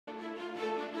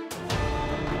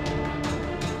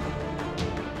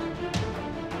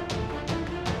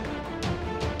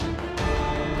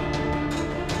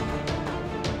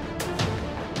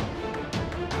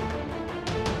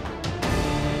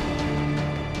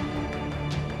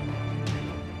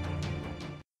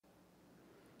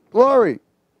Glory.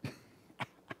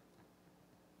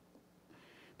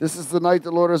 This is the night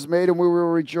the Lord has made, and we will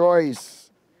rejoice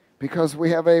because we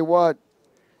have a what?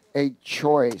 A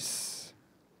choice.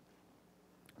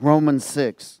 Romans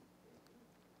 6.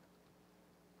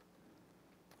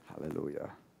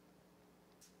 Hallelujah.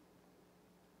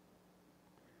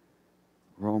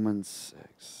 Romans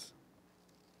 6.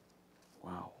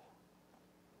 Wow.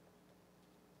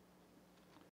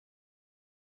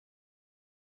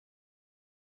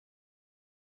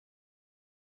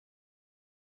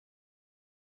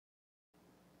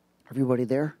 Everybody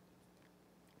there?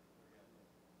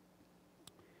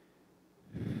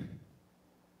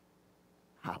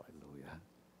 Hallelujah.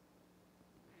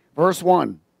 Verse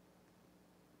 1.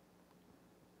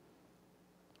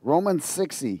 Romans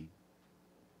 60.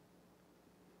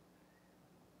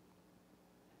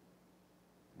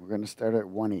 We're going to start at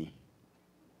 1e.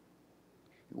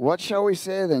 What shall we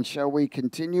say then? Shall we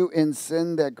continue in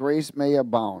sin that grace may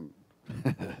abound?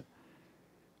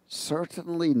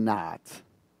 Certainly not.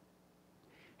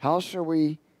 How shall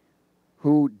we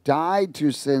who died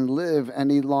to sin live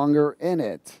any longer in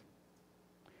it?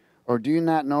 Or do you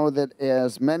not know that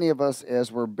as many of us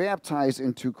as were baptized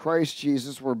into Christ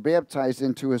Jesus were baptized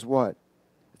into his what?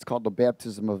 It's called the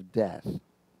baptism of death.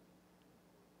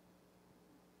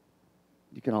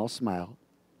 You can all smile.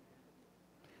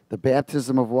 The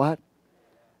baptism of what?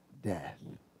 Death.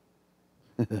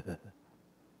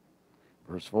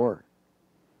 Verse 4.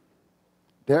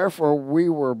 Therefore we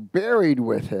were buried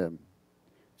with him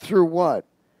through what?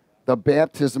 The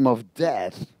baptism of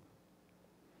death.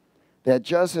 That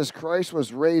just as Christ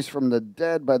was raised from the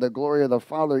dead by the glory of the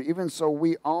Father, even so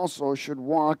we also should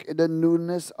walk in the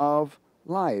newness of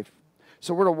life.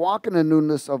 So we're to walk in the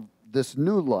newness of this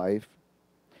new life,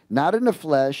 not in the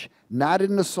flesh, not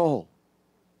in the soul,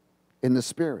 in the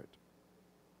Spirit.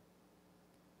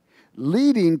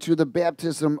 Leading to the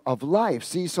baptism of life.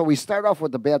 See, so we start off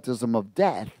with the baptism of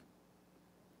death,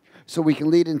 so we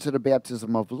can lead into the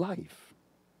baptism of life.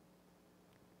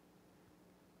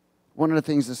 One of the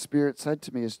things the Spirit said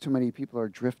to me is too many people are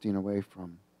drifting away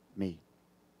from me.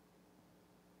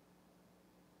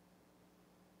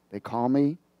 They call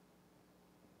me,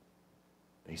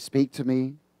 they speak to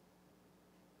me,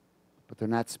 but they're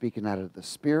not speaking out of the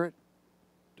Spirit,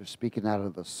 they're speaking out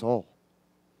of the soul.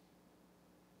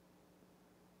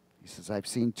 He says, I've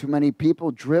seen too many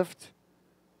people drift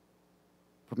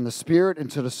from the Spirit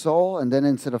into the soul and then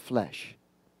into the flesh.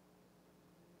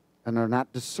 And they're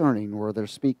not discerning where they're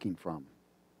speaking from.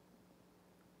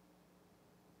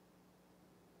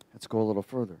 Let's go a little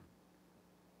further.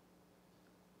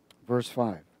 Verse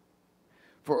 5.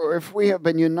 For if we have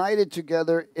been united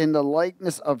together in the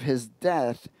likeness of his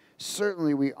death,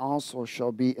 certainly we also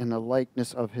shall be in the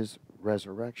likeness of his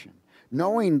resurrection.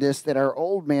 Knowing this, that our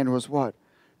old man was what?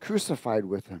 Crucified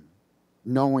with him.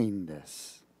 Knowing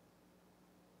this.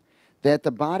 That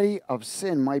the body of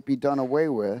sin might be done away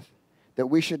with, that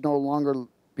we should no longer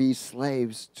be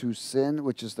slaves to sin,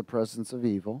 which is the presence of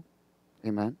evil.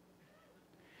 Amen.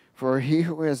 For he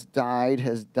who has died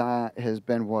has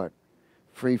been what?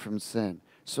 Free from sin.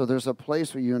 So there's a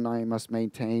place where you and I must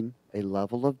maintain a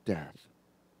level of death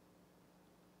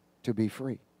to be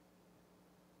free.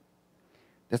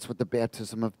 That's what the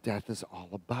baptism of death is all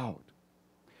about.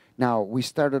 Now, we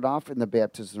started off in the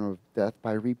baptism of death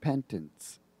by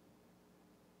repentance.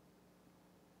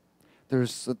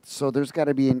 There's got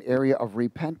to be an area of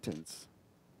repentance.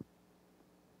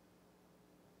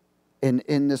 And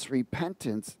in this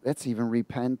repentance, that's even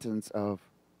repentance of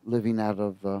living out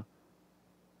of the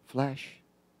flesh,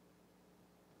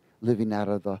 living out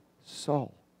of the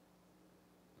soul,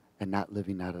 and not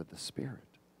living out of the Spirit.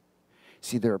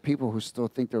 See, there are people who still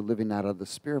think they're living out of the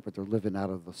Spirit, but they're living out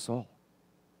of the soul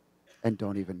and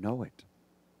don't even know it.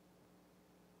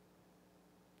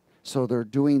 So they're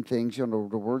doing things, the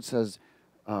word says,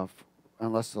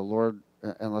 unless the Lord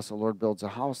builds a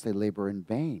house, they labor in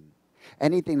vain.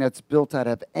 Anything that's built out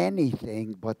of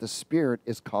anything but the Spirit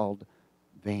is called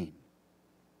vain.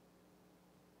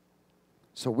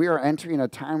 So we are entering a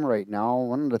time right now.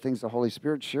 One of the things the Holy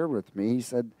Spirit shared with me, he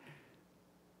said,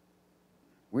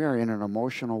 we are in an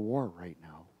emotional war right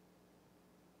now.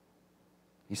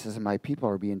 He says, and my people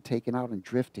are being taken out and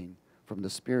drifting from the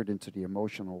Spirit into the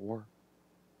emotional war.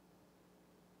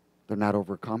 They're not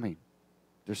overcoming.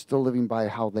 They're still living by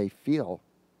how they feel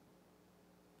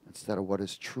instead of what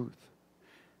is truth.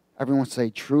 Everyone say,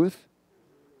 truth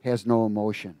has no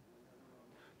emotion.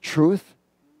 Truth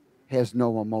has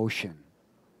no emotion.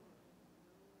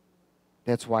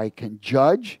 That's why it can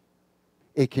judge,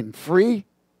 it can free,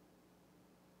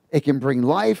 it can bring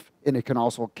life, and it can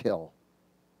also kill.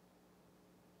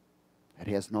 It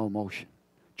has no emotion.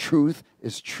 Truth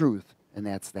is truth, and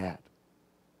that's that.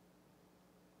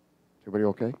 Everybody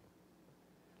okay?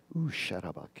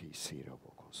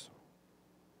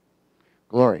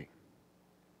 Glory.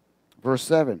 Verse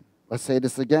 7. Let's say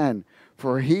this again.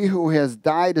 For he who has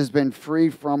died has been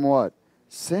freed from what?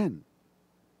 Sin.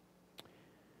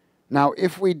 Now,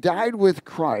 if we died with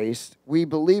Christ, we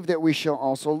believe that we shall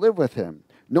also live with him.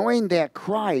 Knowing that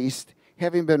Christ,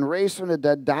 having been raised from the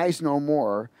dead, dies no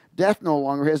more, death no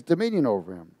longer has dominion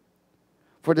over him.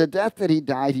 For the death that he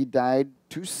died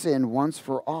to sin once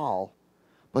for all,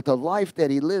 but the life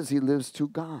that he lives to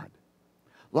God.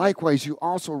 Likewise, you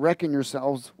also reckon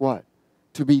yourselves what?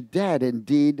 To be dead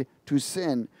indeed to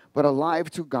sin, but alive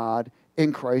to God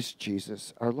in Christ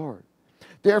Jesus our Lord.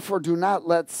 Therefore, do not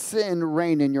let sin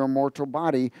reign in your mortal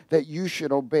body, that you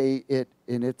should obey it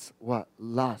in its what?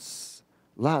 Lusts.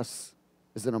 Lust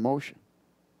is an emotion.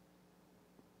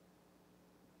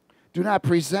 Do not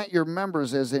present your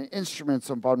members as instruments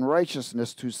of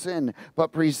unrighteousness to sin,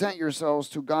 but present yourselves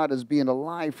to God as being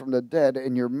alive from the dead,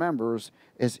 and your members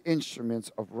as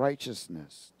instruments of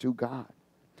righteousness to God.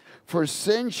 For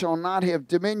sin shall not have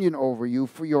dominion over you,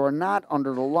 for you are not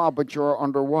under the law, but you are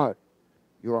under what?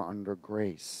 You are under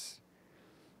grace.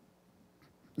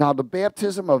 Now, the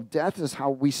baptism of death is how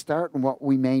we start and what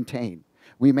we maintain.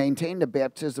 We maintain the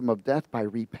baptism of death by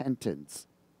repentance.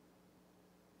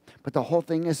 But the whole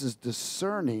thing is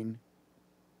discerning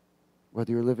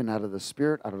whether you're living out of the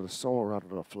spirit, out of the soul, or out of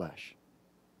the flesh.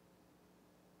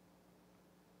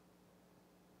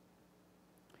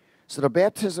 So the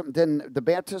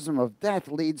baptism of death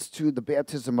leads to the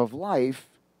baptism of life,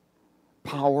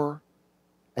 power,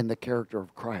 and the character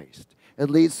of Christ. It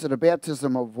leads to the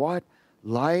baptism of what?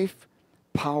 Life,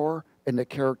 power, and the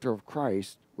character of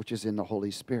Christ, which is in the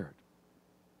Holy Spirit.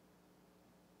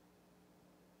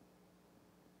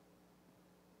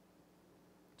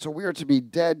 So we are to be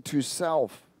dead to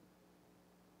self.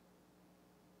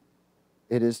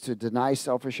 It is to deny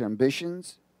selfish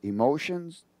ambitions,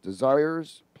 emotions,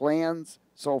 desires, plans,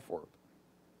 so forth.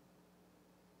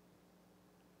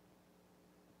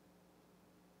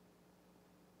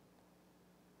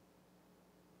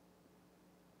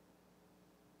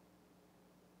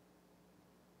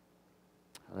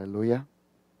 Hallelujah.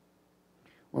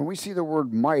 When we see the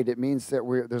word might, it means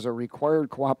that there's a required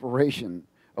cooperation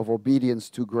of obedience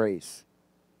to grace.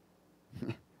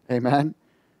 Amen?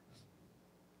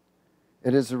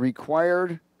 It is a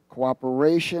required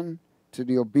cooperation to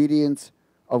the obedience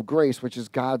of grace, which is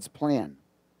God's plan.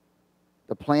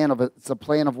 It's a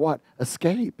plan of what?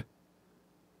 Escape.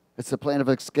 It's a plan of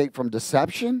escape from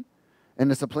deception,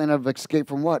 and it's a plan of escape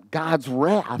from what? God's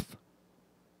wrath.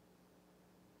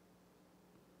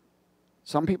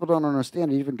 Some people don't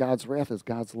understand that even God's wrath is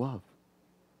God's love.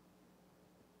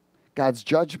 God's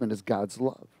judgment is God's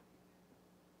love.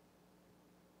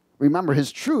 Remember,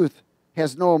 his truth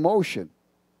has no emotion.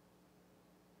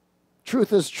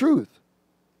 Truth is truth.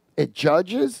 It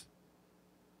judges,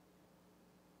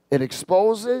 it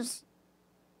exposes,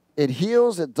 it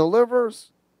heals, it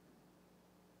delivers,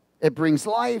 it brings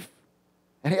life.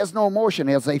 It has no emotion,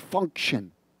 it has a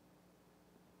function.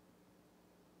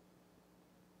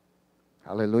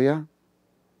 Hallelujah.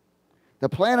 The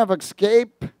plan of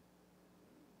escape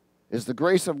is the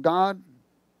grace of God.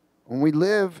 When we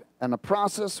live in a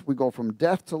process, we go from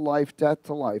death to life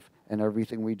in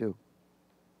everything we do.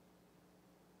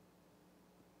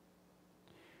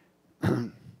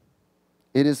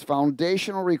 It is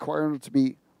foundational requirement to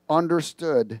be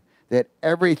understood that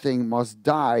everything must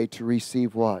die to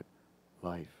receive what?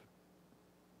 Life.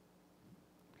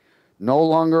 No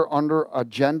longer under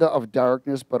agenda of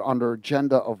darkness, but under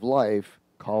agenda of life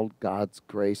called God's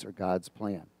grace or God's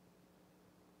plan.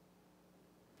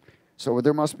 So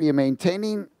there must be a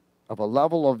maintaining of a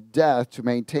level of death to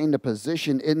maintain the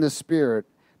position in the spirit,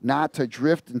 not to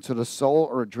drift into the soul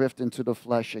or drift into the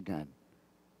flesh again.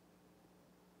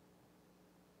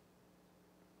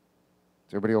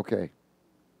 Is everybody okay?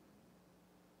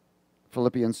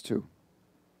 Philippians 2.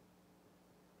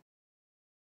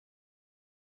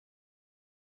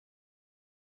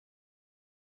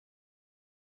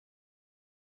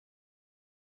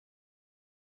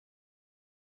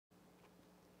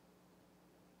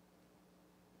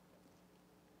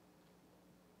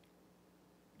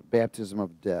 Baptism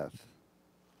of death.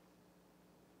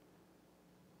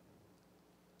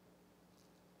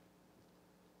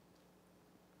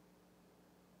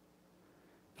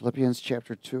 Philippians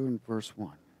chapter 2 and verse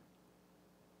 1.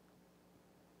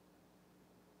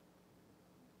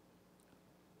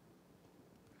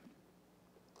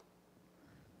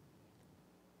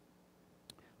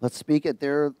 Let's speak it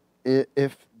there.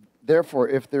 If Therefore,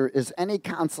 if there is any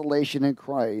consolation in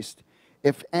Christ,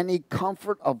 if any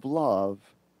comfort of love,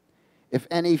 if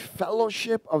any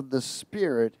fellowship of the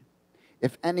Spirit,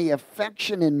 if any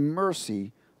affection and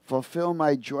mercy, fulfill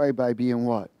my joy by being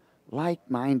what?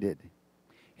 Like-minded,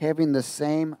 having the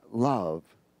same love,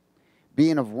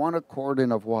 being of one accord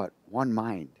and of what? One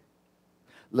mind.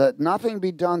 Let nothing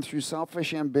be done through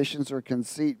selfish ambitions or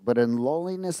conceit, but in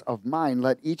lowliness of mind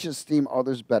let each esteem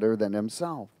others better than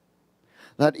himself.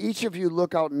 Let each of you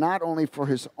look out not only for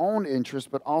his own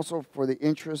interest, but also for the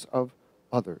interest of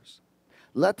others.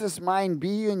 Let this mind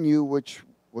be in you, which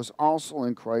was also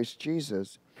in Christ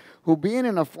Jesus, who being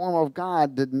in a form of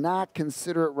God did not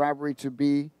consider it robbery to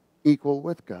be equal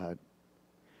with God,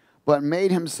 but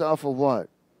made himself of what?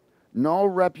 No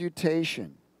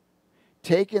reputation,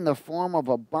 taking the form of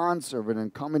a bondservant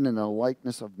and coming in the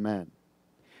likeness of men.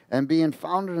 And being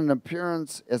found in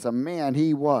appearance as a man,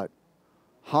 he what?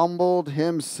 Humbled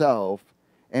himself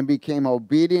and became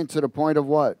obedient to the point of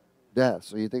what? Death.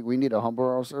 So you think we need to humble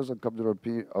ourselves and come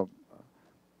to a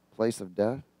place of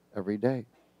death every day?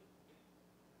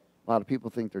 A lot of people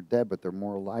think they're dead, but they're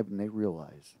more alive than they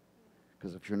realize.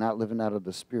 Because if you're not living out of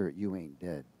the Spirit, you ain't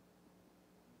dead.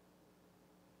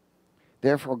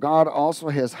 Therefore, God also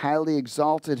has highly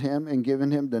exalted him and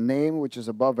given him the name which is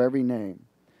above every name,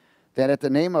 that at the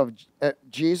name of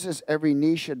Jesus every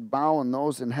knee should bow, and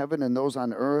those in heaven and those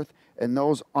on earth and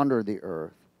those under the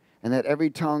earth, and that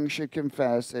every tongue should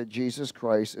confess that Jesus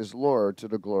Christ is Lord, to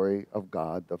the glory of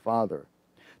God the Father.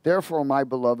 Therefore, my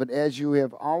beloved, as you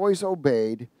have always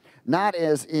obeyed, not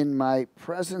as in my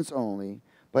presence only,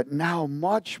 but now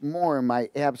much more in my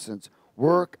absence,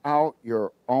 work out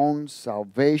your own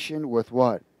salvation with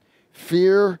what?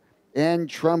 Fear and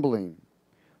trembling.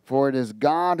 For it is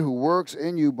God who works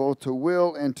in you both to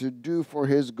will and to do for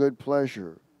his good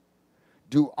pleasure.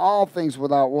 Do all things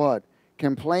without what?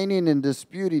 Complaining and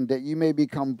disputing, that you may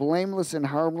become blameless and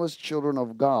harmless children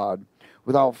of God,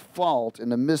 without fault in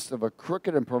the midst of a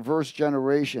crooked and perverse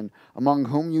generation, among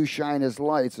whom you shine as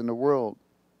lights in the world,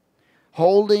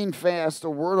 holding fast the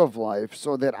word of life,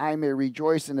 so that I may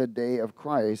rejoice in the day of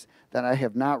Christ, that I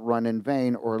have not run in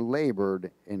vain or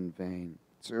labored in vain.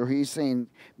 So he's saying,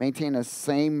 maintain the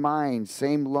same mind,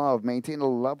 same love, maintain a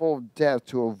level of depth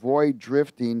to avoid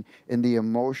drifting in the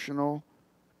emotional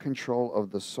control of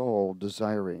the soul,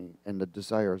 desiring and the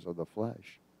desires of the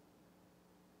flesh.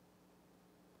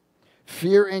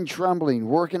 Fear and trembling,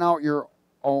 working out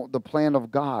the plan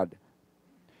of God.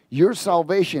 Your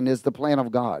salvation is the plan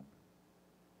of God.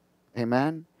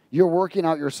 Amen? You're working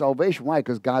out your salvation. Why?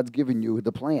 Because God's given you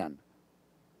the plan.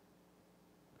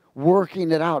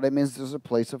 Working it out, it means there's a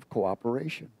place of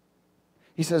cooperation.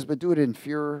 He says, but do it in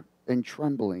fear and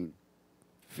trembling.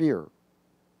 Fear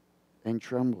and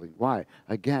trembling. Why?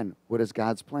 Again, what is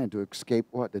God's plan? To escape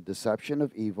what? The deception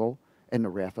of evil and the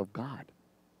wrath of God.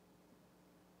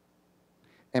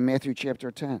 In Matthew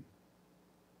chapter 10.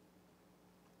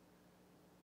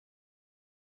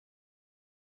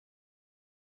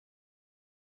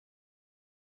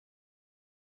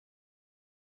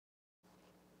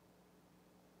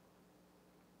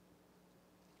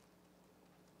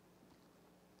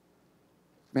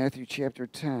 Matthew chapter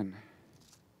 10.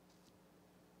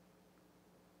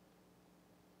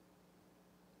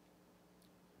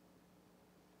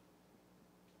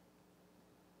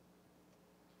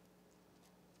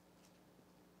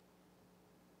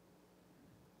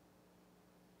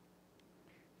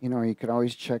 You know, you can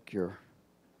always check your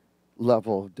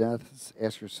level of death.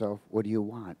 Ask yourself, what do you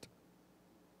want?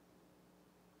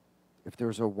 If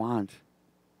there's a want,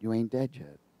 you ain't dead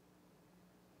yet.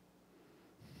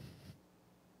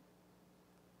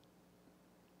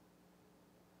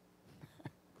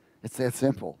 It's that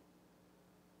simple.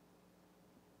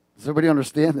 Does everybody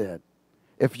understand that?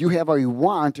 If you have a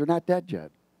want, you're not dead yet.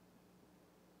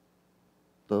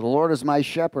 The Lord is my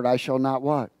shepherd, I shall not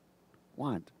what?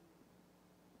 Want.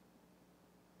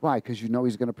 Why? Because you know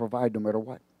he's going to provide no matter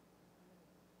what.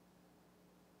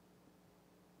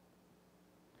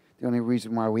 The only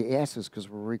reason why we ask is because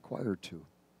we're required to.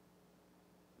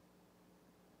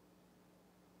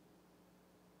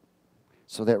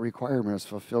 So that requirement is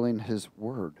fulfilling his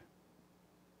word.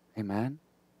 Amen?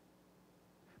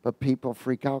 But people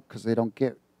freak out because they don't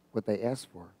get what they ask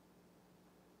for.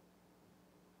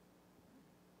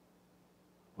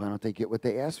 Why don't they get what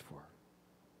they ask for?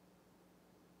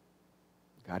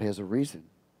 God has a reason.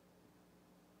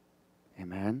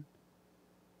 Amen?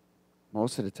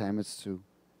 Most of the time it's to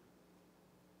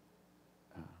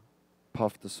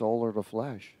puff the soul or the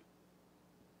flesh.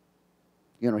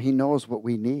 You know, he knows what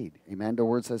we need. Amen? The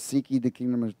word says, seek ye the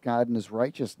kingdom of God and his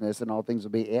righteousness, and all things will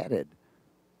be added.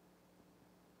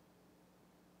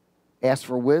 Ask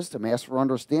for wisdom, ask for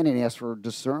understanding, ask for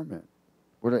discernment.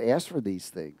 We're to ask for these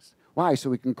things. Why? So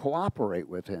we can cooperate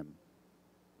with him.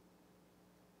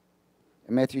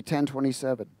 In Matthew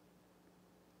 10:27.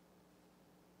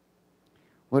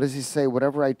 What does he say?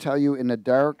 Whatever I tell you in the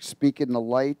dark, speak in the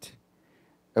light,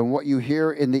 and what you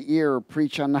hear in the ear,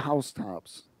 preach on the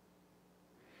housetops.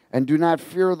 And do not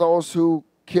fear those who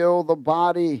kill the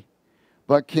body,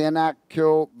 but cannot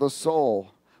kill the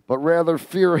soul, but rather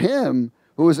fear him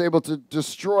who is able to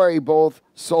destroy both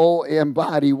soul and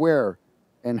body. Where?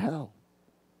 In hell.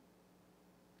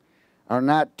 Are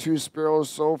not two sparrows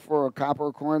sold for a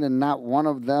copper coin, and not one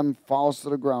of them falls to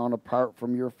the ground apart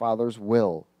from your Father's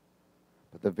will?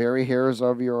 But the very hairs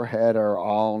of your head are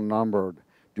all numbered.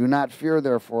 Do not fear,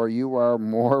 therefore, you are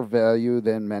more value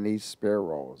than many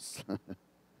sparrows.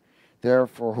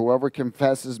 Therefore, whoever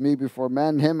confesses me before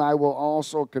men, him I will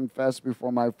also confess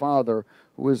before my Father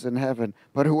who is in heaven.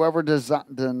 But whoever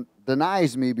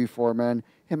denies me before men,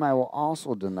 him I will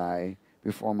also deny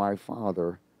before my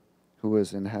Father who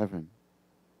is in heaven.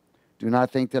 Do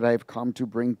not think that I have come to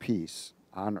bring peace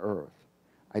on earth.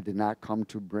 I did not come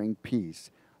to bring peace,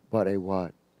 but a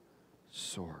what?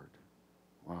 Sword.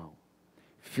 Wow.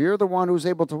 Fear the one who's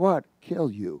able to what?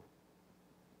 Kill you.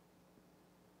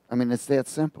 I mean, it's that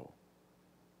simple.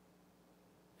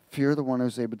 Fear the one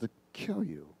who's able to kill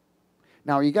you.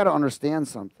 Now, you got to understand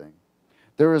something.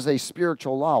 There is a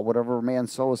spiritual law. Whatever a man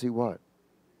sows, he what?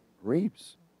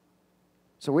 Reaps.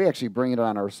 So we actually bring it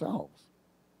on ourselves.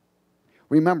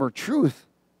 Remember, truth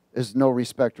is no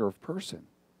respecter of person.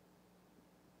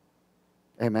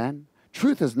 Amen?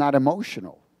 Truth is not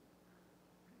emotional.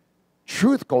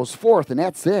 Truth goes forth, and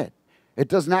that's it. It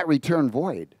does not return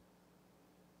void.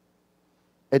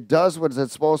 It does what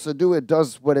it's supposed to do. It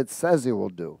does what it says it will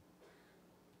do.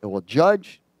 It will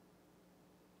judge.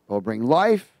 It will bring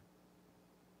life.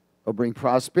 It will bring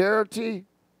prosperity.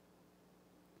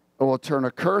 It will turn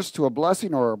a curse to a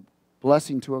blessing or a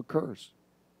blessing to a curse.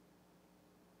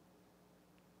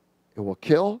 It will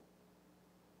kill.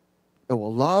 It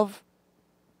will love.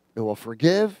 It will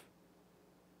forgive,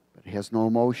 but it has no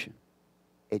emotion.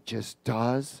 It just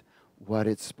does what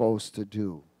it's supposed to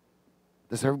do.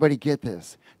 Does everybody get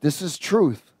this? This is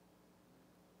truth.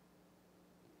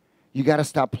 You got to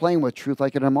stop playing with truth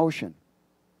like an emotion.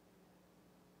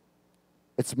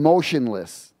 It's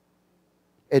motionless.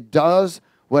 It does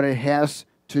what it has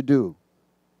to do.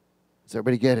 Does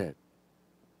everybody get it?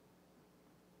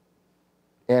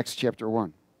 Acts chapter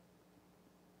 1.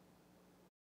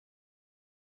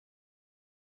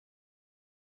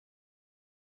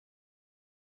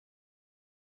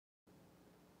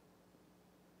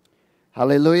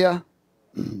 Hallelujah.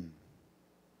 In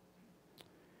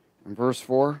verse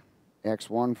 4, Acts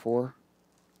 1:4.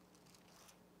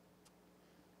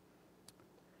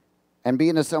 And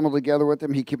being assembled together with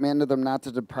them, he commanded them not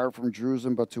to depart from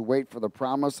Jerusalem, but to wait for the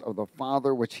promise of the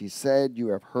Father, which he said, you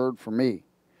have heard from me.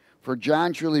 For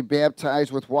John truly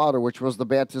baptized with water, which was the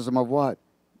baptism of what?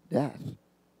 Death.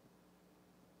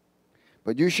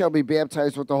 But you shall be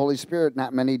baptized with the Holy Spirit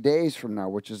not many days from now,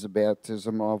 which is the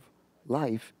baptism of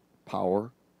life,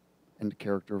 power, and the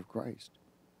character of Christ.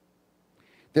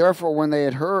 Therefore, when they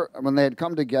had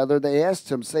come together, they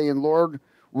asked him, saying, Lord,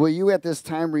 will you at this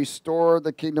time restore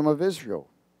the kingdom of Israel?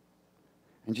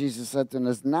 And Jesus said to them,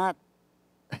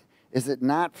 is it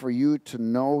not for you to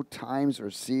know times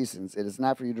or seasons? It is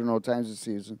not for you to know times or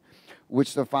seasons,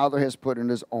 which the Father has put in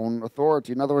his own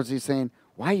authority. In other words, he's saying,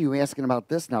 why are you asking about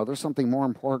this now? There's something more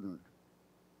important.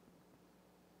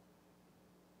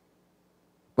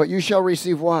 But you shall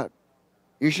receive what?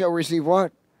 You shall receive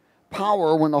what?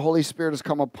 Power when the Holy Spirit has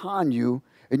come upon you,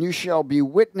 and you shall be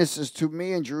witnesses to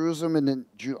me in Jerusalem and in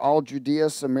all Judea,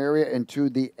 Samaria, and to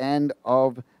the end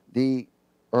of the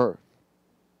earth.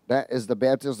 That is the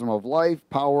baptism of life,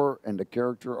 power, and the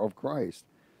character of Christ.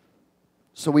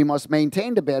 So we must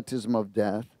maintain the baptism of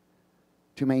death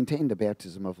to maintain the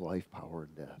baptism of life, power,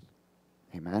 and death.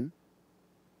 Amen?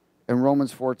 In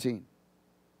Romans 14.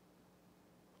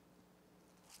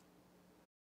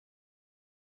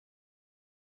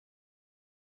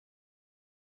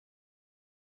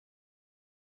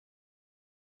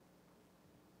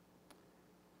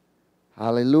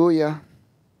 Hallelujah.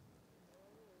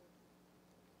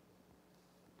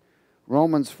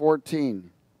 Romans 14,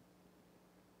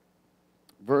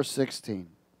 verse 16.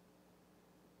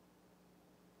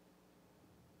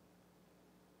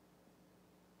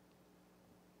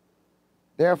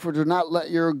 Therefore, do not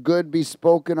let your good be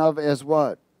spoken of as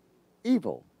what?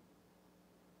 Evil.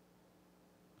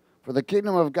 For the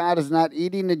kingdom of God is not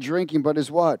eating and drinking, but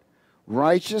is what?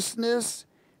 Righteousness,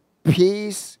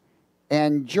 peace,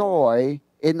 and joy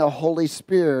in the Holy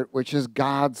Spirit, which is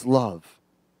God's love.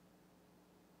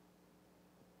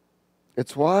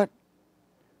 It's what?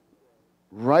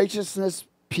 Righteousness,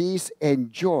 peace,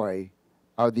 and joy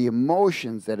are the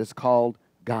emotions that is called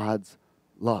God's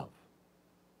love.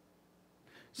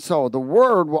 So the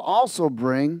Word will also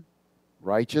bring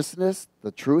righteousness.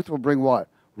 The truth will bring what?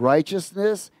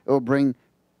 Righteousness. It will bring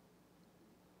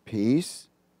peace.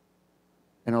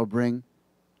 And it will bring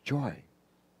joy.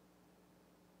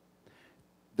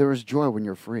 There is joy when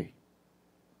you're free.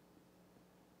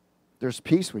 There's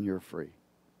peace when you're free.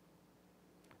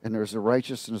 And there's the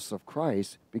righteousness of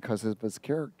Christ because of his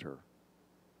character.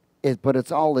 But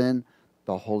it's all in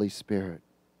the Holy Spirit,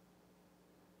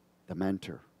 the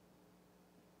mentor.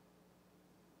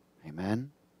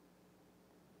 Amen?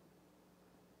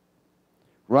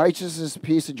 Righteousness,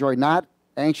 peace, and joy, not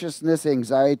anxiousness,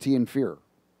 anxiety, and fear.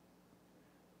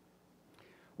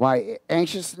 Why?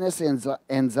 Anxiousness,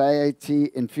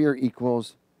 anxiety, and fear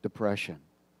equals depression.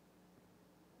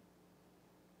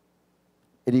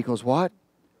 It equals what?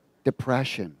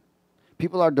 Depression.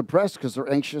 People are depressed because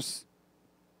they're anxious.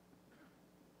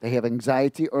 They have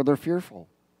anxiety or they're fearful.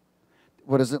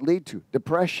 What does it lead to?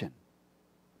 Depression.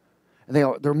 And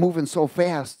they're moving so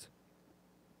fast.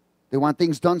 They want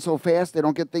things done so fast, they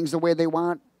don't get things the way they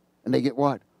want. And they get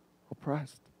what?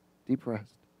 Oppressed,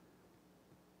 depressed.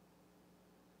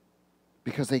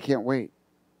 Because they can't wait.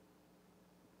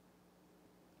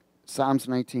 Psalms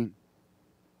 19.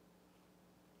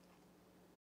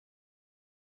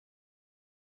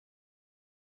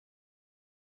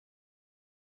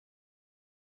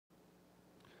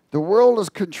 The world is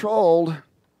controlled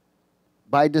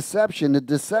by deception. The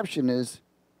deception is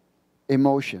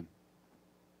emotion.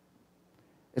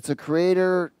 It's a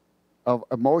creator of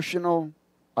emotional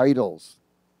idols.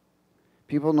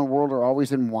 People in the world are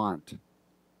always in want.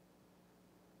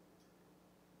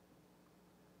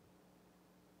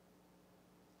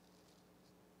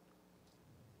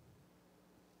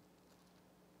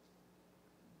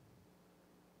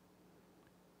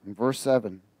 In verse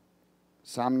 7,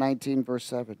 Psalm 19, verse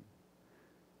 7.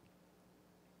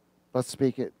 Let's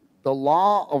speak it. The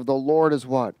law of the Lord is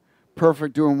what?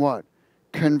 Perfect, doing what?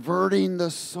 Converting the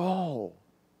soul.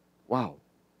 Wow.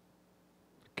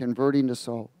 Converting the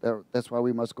soul. That's why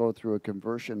we must go through a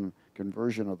conversion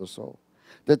of the soul.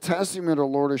 The testimony of the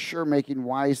Lord is sure, making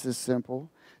wise the simple.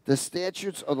 The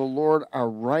statutes of the Lord are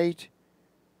right,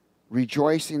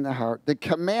 rejoicing the heart. The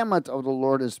commandment of the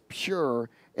Lord is pure,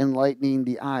 enlightening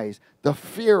the eyes. The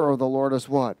fear of the Lord is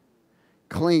what?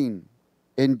 Clean,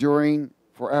 enduring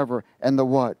forever. And the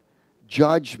what?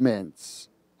 Judgments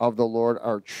of the Lord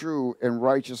are true and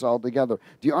righteous altogether.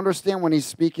 Do you understand when he's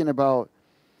speaking about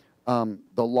the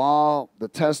law, the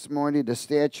testimony, the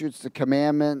statutes, the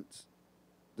commandments,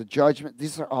 the judgment?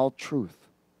 These are all truth.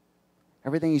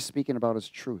 Everything he's speaking about is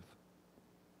truth.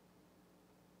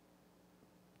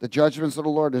 The judgments of the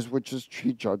Lord is which is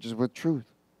he judges with truth,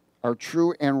 are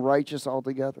true and righteous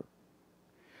altogether.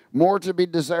 More to be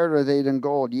desired are they than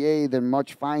gold, yea, than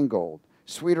much fine gold.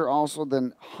 Sweeter also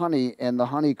than honey and the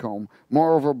honeycomb.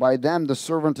 Moreover, by them the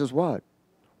servant is what?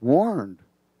 Warned.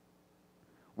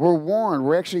 We're warned.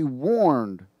 We're actually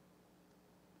warned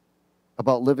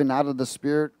about living out of the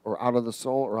spirit or out of the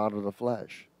soul or out of the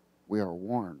flesh. We are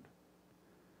warned.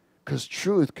 Because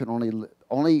truth can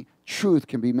only truth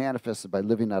can be manifested by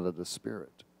living out of the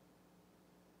spirit.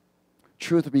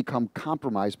 Truth will become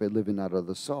compromised by living out of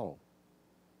the soul.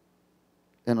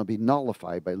 And it'll be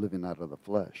nullified by living out of the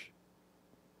flesh.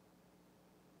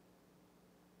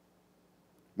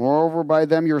 Moreover, by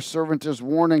them your servant is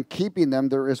warned, and keeping them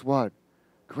there is what?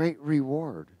 Great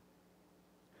reward.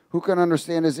 Who can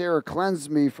understand his error? Cleanse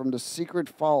me from the secret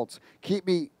faults.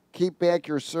 Keep back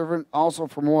your servant also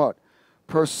from what?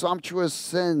 Presumptuous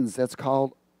sins. That's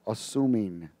called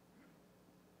assuming.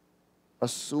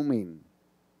 Assuming.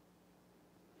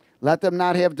 Let them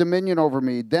not have dominion over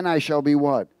me. Then I shall be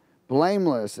what?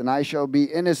 Blameless, and I shall be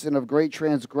innocent of great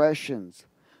transgressions.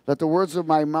 Let the words of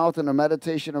my mouth and the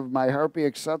meditation of my heart be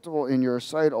acceptable in your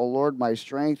sight, O Lord, my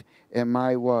strength and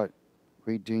my what?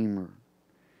 Redeemer.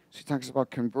 So he talks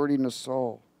about converting the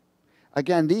soul.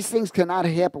 Again, these things cannot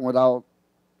happen without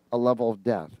a level of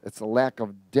death. It's a lack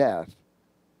of death.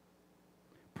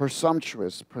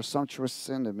 Presumptuous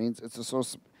sin. It means it's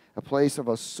a place of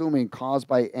assuming caused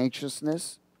by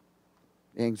anxiousness,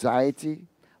 anxiety,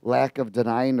 lack of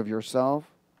denying of yourself.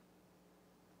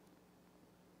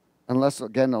 Unless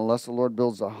the Lord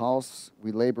builds a house,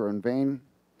 we labor in vain.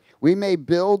 We may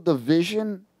build the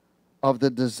vision of the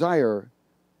desire,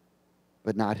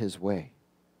 but not his way.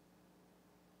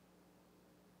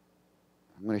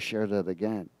 I'm going to share that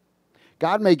again.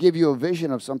 God may give you a vision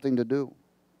of something to do.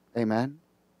 Amen?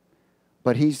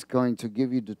 But he's going to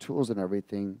give you the tools and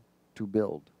everything to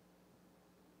build.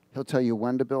 He'll tell you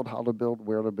when to build, how to build,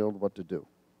 where to build, what to do.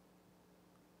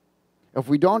 If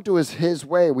we don't do it his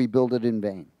way, we build it in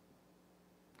vain.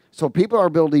 So people are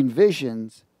building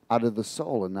visions out of the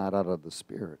soul and not out of the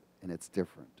spirit, and it's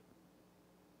different.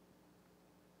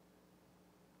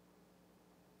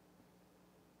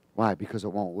 Why? Because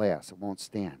it won't last. It won't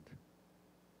stand.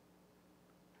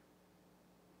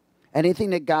 Anything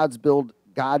that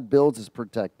God builds is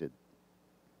protected.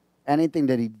 Anything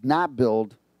that he did not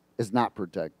build is not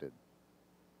protected.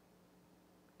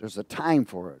 There's a time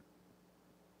for it.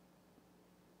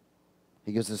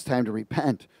 He gives us time to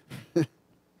repent.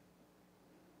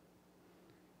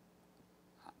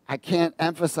 I can't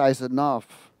emphasize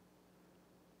enough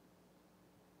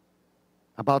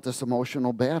about this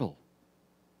emotional battle.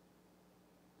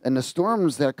 And the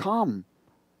storms that come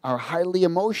are highly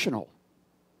emotional.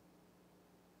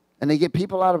 And they get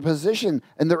people out of position,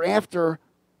 and they're after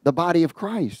the body of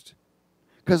Christ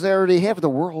because they already have the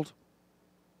world.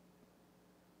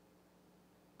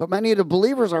 But many of the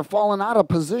believers are falling out of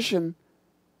position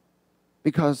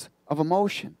because of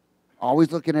emotion,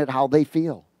 always looking at how they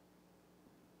feel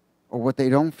or what they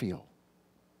don't feel.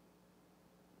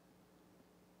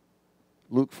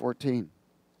 Luke 14.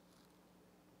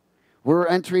 We're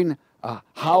entering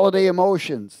holiday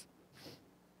emotions.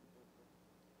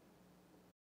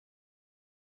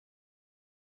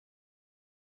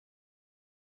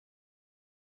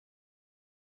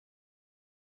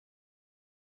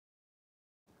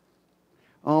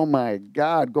 Oh my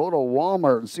God, go to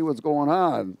Walmart and see what's going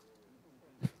on.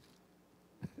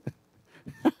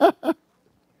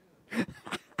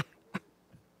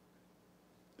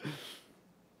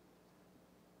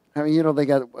 I mean, you know, they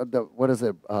got, what is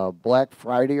it, Black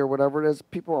Friday or whatever it is?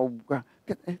 People are,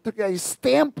 they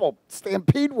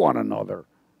stampede one another.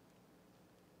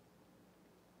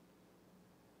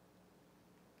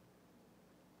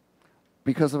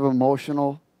 Because of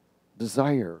emotional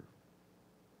desire.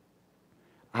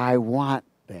 I want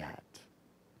that.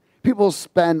 People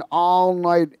spend all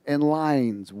night in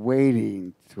lines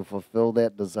waiting to fulfill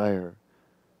that desire.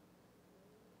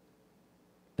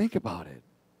 Think about it.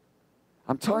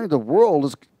 I'm telling you, the world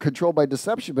is controlled by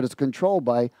deception, but it's controlled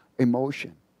by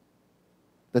emotion.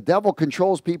 The devil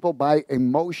controls people by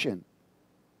emotion.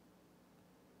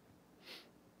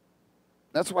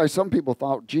 That's why some people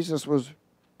thought Jesus was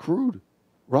crude,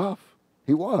 rough.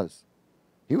 He was.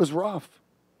 He was rough.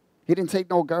 He didn't take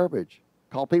no garbage.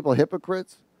 Call people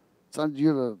hypocrites. Sons,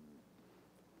 you're the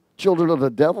children of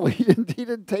the devil. He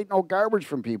didn't take no garbage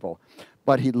from people.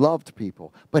 But he loved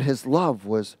people. But his love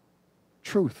was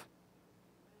truth.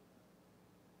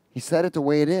 He said it the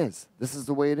way it is. This is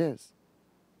the way it is.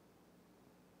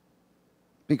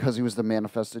 Because he was the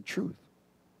manifested truth.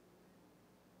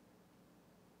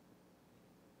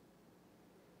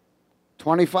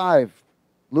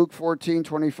 Luke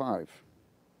 14:25.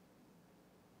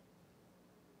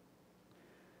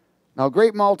 Now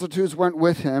great multitudes went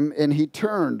with him, and he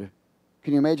turned.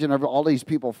 Can you imagine all these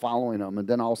people following him? And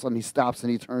then all of a sudden he stops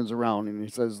and he turns around and he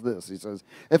says this. He says,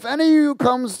 if any of you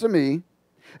comes to me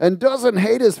and doesn't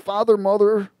hate his father,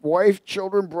 mother, wife,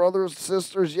 children, brothers,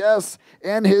 sisters, yes,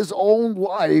 and his own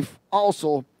life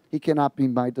also, he cannot be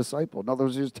my disciple. In other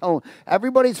words, he's telling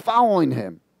everybody's following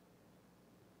him.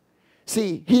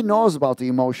 See, he knows about the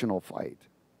emotional fight.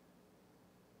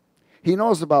 He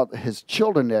knows about his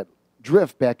children that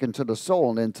drift back into the soul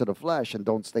and into the flesh and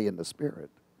don't stay in the spirit.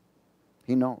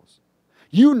 He knows.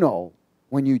 You know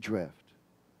when you drift.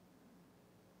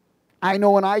 I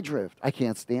know when I drift. I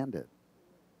can't stand it.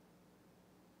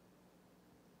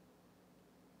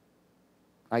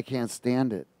 I can't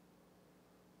stand it.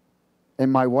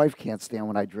 And my wife can't stand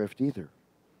when I drift either.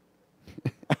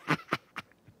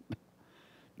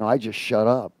 No, I just shut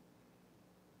up.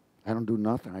 I don't do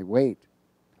nothing. I wait.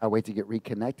 I wait to get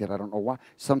reconnected. I don't know why.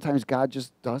 Sometimes God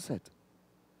just does it.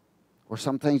 Or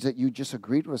sometimes that you just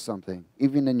agreed with something,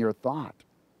 even in your thought.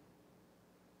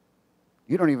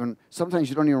 Sometimes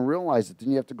you don't even realize it. Then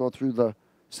you have to go through the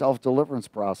self-deliverance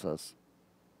process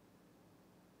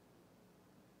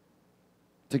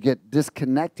to get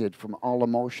disconnected from all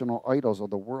emotional idols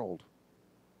of the world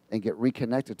and get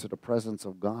reconnected to the presence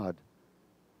of God,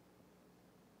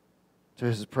 to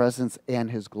his presence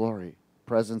and his glory.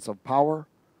 Presence of power,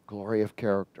 glory of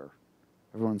character.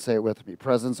 Everyone say it with me.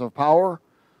 Presence of power,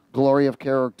 glory of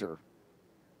character.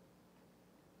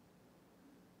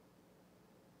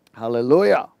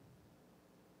 Hallelujah.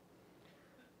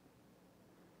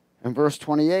 And verse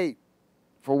 28,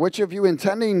 for which of you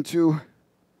intending to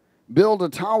build a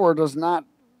tower does not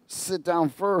sit down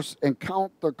first and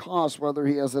count the cost, whether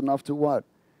he has enough to what?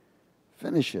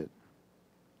 Finish it.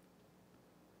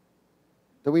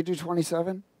 Did we do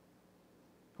 27?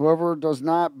 Whoever does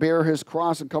not bear his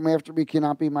cross and come after me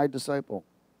cannot be my disciple.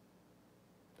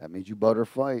 That means you better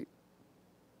fight.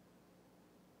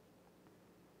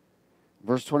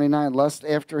 Verse 29, lest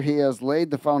after he has laid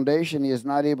the foundation, he is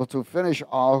not able to finish,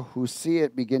 all who see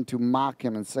it begin to mock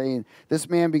him and saying, this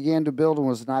man began to build and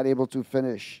was not able to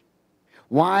finish.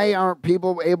 Why aren't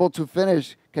people able to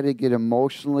finish? Because they get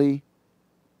emotionally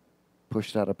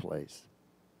pushed out of place.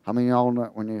 How many of y'all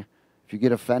know if you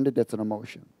get offended, that's an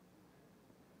emotion?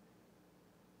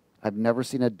 I've never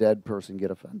seen a dead person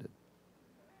get offended.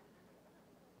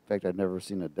 In fact, I've never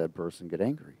seen a dead person get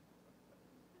angry.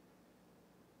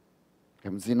 I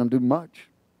haven't seen them do much.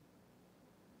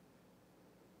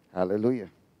 Hallelujah.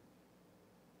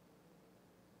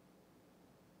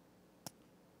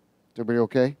 Is everybody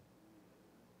okay?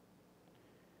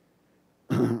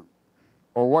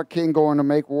 Or what king going to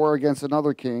make war against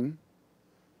another king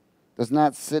does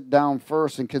not sit down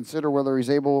first and consider whether he's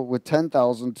able with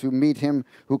 10,000 to meet him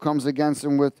who comes against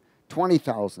him with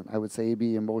 20,000? I would say he'd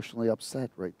be emotionally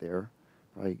upset right there,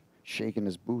 right? Shaking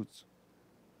his boots.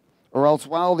 Or else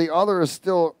while the other is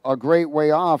still a great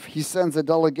way off, he sends a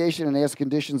delegation and asks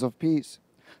conditions of peace.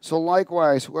 So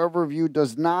likewise, whoever of you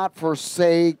does not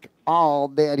forsake all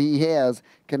that he has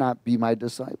cannot be my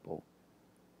disciple.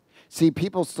 See,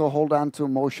 people still hold on to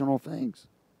emotional things.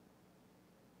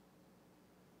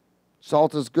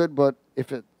 Salt is good, but if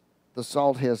the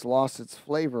salt has lost its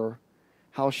flavor,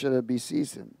 how should it be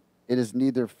seasoned? It is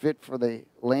neither fit for the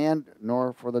land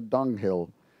nor for the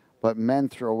dunghill, but men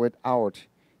throw it out.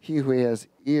 He who has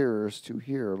ears to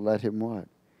hear, let him what?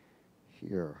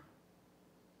 Hear.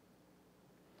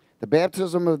 The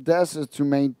baptism of death is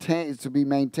to be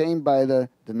maintained by the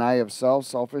denial of self,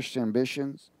 selfish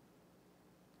ambitions.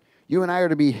 You and I are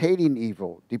to be hating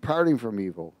evil, departing from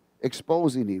evil,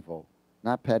 exposing evil,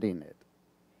 not petting it,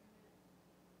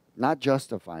 not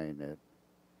justifying it.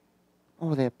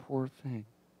 Oh, that poor thing.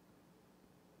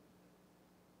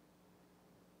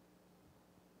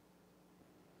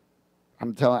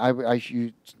 I'm telling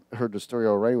you heard the story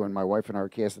already when my wife and I were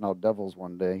casting out devils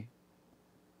one day.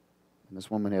 And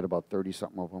this woman had about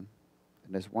 30-something of them.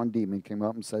 And this one demon came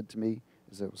up and said to me,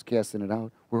 as I was casting it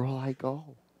out, where will I go?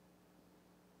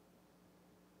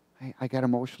 I got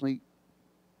emotionally,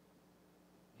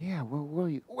 yeah, where will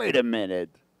you? Wait a minute.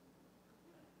 I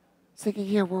was thinking,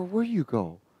 yeah, where will you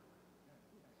go?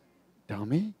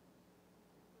 Dummy.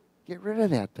 Get rid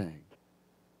of that thing.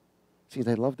 See,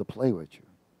 they love to play with you.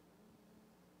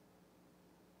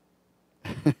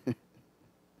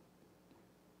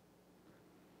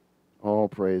 Oh,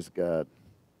 praise God.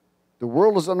 The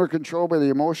world is under control by the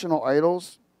emotional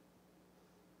idols.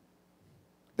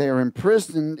 They are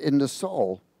imprisoned in the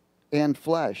soul and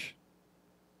flesh.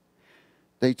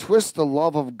 They twist the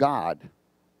love of God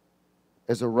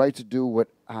as a right to do what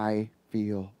I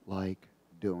feel like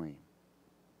doing,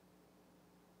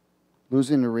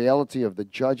 losing the reality of the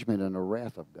judgment and the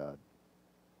wrath of God.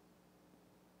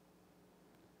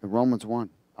 In Romans 1,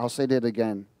 I'll say that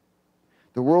again.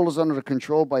 The world is under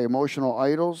control by emotional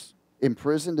idols,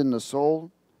 imprisoned in the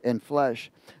soul and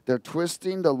flesh. They're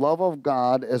twisting the love of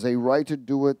God as a right to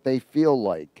do what they feel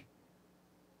like,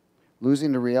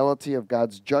 losing the reality of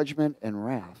God's judgment and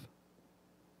wrath.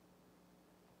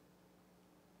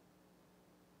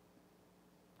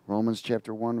 Romans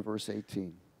chapter 1, verse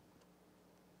 18.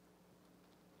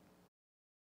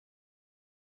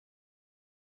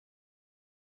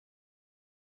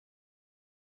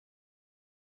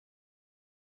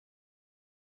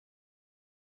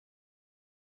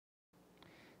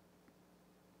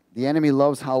 The enemy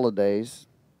loves holidays.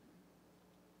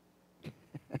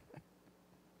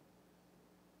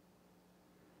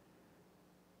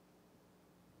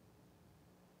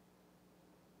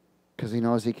 Because he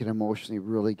knows he can emotionally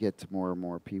really get to more and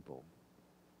more people.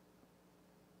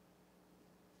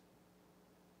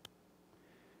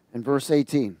 In verse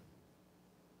 18.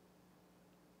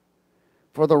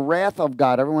 For the wrath of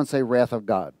God, everyone say wrath of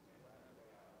God.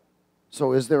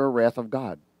 So is there a wrath of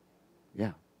God?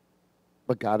 Yeah.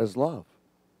 But God is love.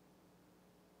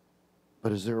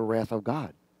 But is there a wrath of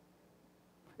God?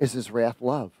 Is his wrath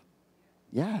love?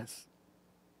 Yes.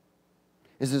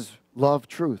 Is his love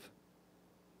truth?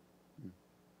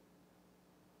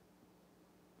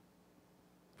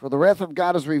 For the wrath of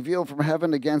God is revealed from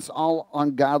heaven against all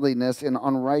ungodliness and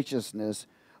unrighteousness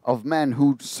of men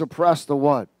who suppress the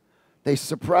what? They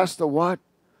suppress the what?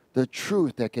 The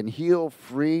truth that can heal,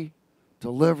 free,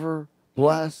 deliver,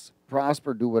 bless,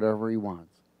 prosper, do whatever he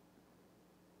wants.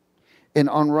 in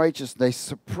unrighteousness. They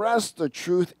suppress the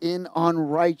truth in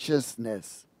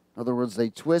unrighteousness. In other words, they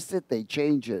twist it, they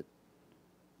change it.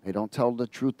 They don't tell the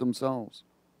truth themselves.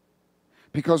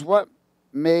 Because what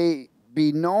may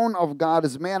be known of God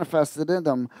is manifested in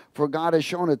them, for God has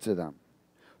shown it to them.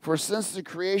 For since the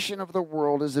creation of the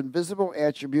world, his invisible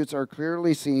attributes are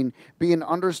clearly seen, being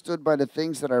understood by the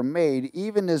things that are made,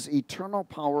 even his eternal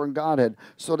power and Godhead,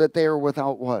 so that they are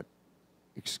without what?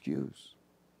 Excuse.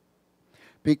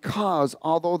 Because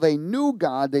although they knew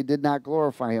God, they did not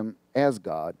glorify him as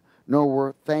God, nor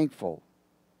were thankful,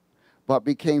 but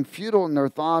became futile in their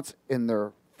thoughts, and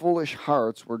their foolish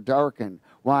hearts were darkened.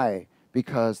 Why?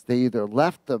 Because they either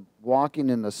left the walking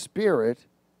in the Spirit,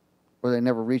 or they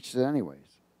never reached it anyways.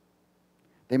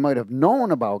 They might have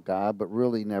known about God, but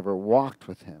really never walked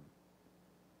with him.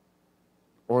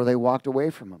 Or they walked away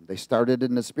from him. They started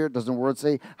in the Spirit. Doesn't the word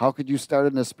say, how could you start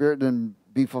in the Spirit and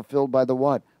be fulfilled by the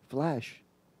what? Flesh.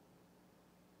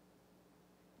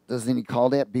 Doesn't he call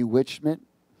that bewitchment?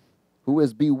 Who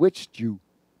has bewitched you?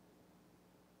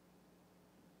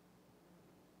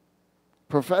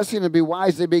 Professing to be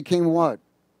wise, they became what?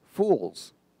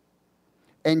 Fools.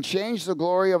 And changed the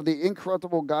glory of the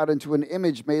incorruptible God into an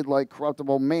image made like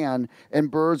corruptible man, and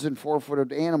birds and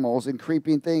four-footed animals and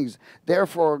creeping things.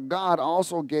 Therefore God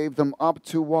also gave them up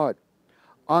to what?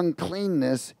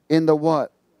 Uncleanness in the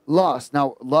what? Lust.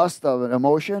 Now, lust of an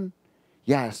emotion?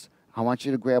 Yes. I want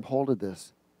you to grab hold of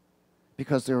this.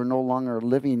 Because they were no longer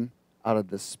living out of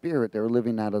the Spirit. They were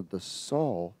living out of the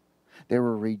soul. They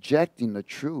were rejecting the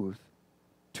truth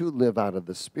to live out of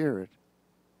the Spirit.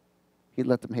 He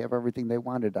let them have everything they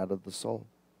wanted out of the soul.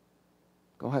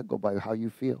 Go ahead, go by how you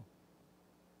feel.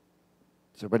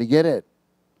 Does everybody get it?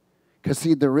 Because,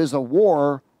 see, there is a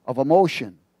war of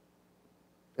emotion.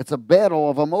 It's a battle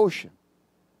of emotion.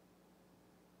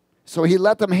 So he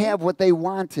let them have what they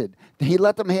wanted. He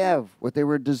let them have what they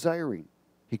were desiring.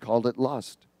 He called it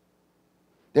lust.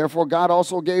 Therefore, God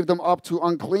also gave them up to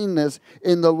uncleanness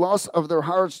in the lust of their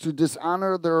hearts to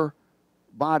dishonor their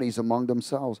bodies among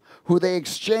themselves, who they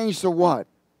exchanged the what?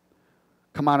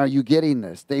 Come on, are you getting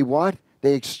this? They what?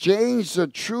 They exchanged the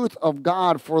truth of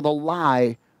God for the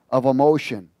lie of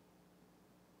emotion,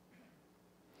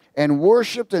 and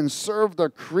worshiped and served the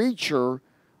creature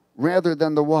rather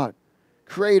than the what?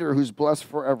 Creator, who's blessed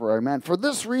forever. Amen. For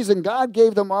this reason, God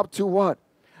gave them up to what?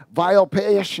 Vile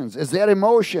passions. Is that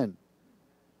emotion?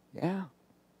 Yeah.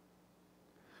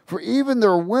 For even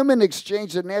their women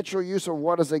exchanged the natural use of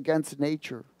what is against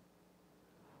nature.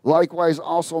 Likewise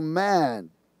also men,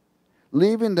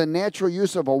 leaving the natural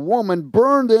use of a woman,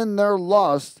 burned in their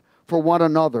lust for one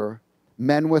another,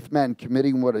 men with men,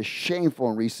 committing what is shameful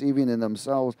and receiving in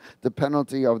themselves the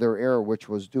penalty of their error, which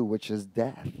was due, which is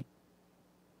death.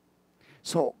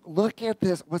 So look at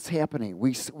this, what's happening.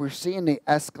 We're seeing the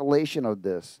escalation of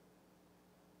this.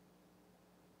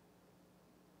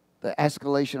 The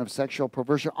escalation of sexual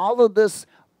perversion. All of this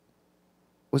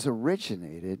was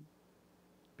originated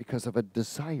because of a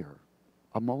desire,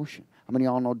 emotion. How many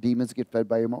of y'all know demons get fed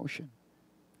by emotion?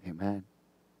 Amen.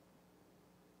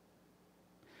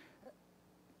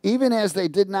 Even as they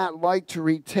did not like to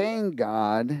retain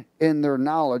God in their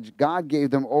knowledge, God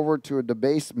gave them over to a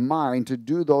debased mind to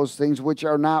do those things which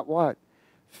are not what?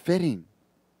 Fitting.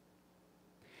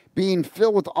 Being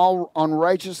filled with all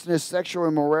unrighteousness, sexual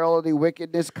immorality,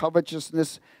 wickedness,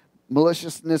 covetousness,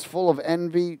 maliciousness, full of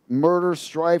envy, murder,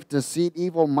 strife, deceit,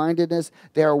 evil-mindedness.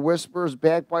 They are whisperers,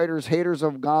 backbiters, haters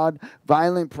of God,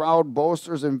 violent, proud,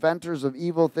 boasters, inventors of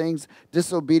evil things,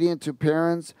 disobedient to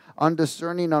parents,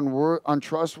 undiscerning,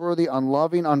 untrustworthy,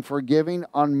 unloving, unforgiving,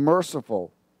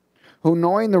 unmerciful, who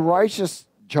knowing the righteous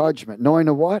judgment, knowing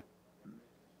the what?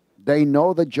 They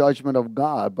know the judgment of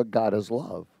God, but God is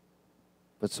love.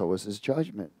 But so is his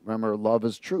judgment. Remember, love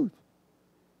is truth.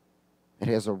 It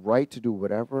has a right to do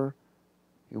whatever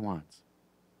he wants.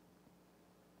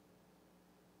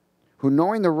 Who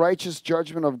knowing the righteous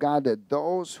judgment of God, that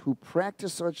those who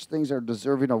practice such things are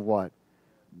deserving of what?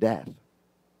 Death.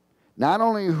 Not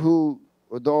only do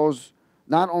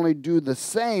the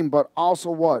same, but also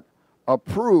what?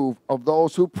 Approve of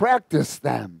those who practice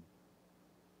them.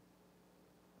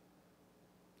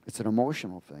 It's an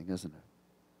emotional thing, isn't it?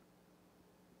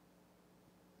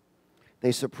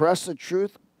 They suppress the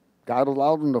truth. God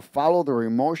allowed them to follow their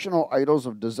emotional idols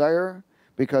of desire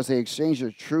because they exchanged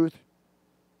the truth,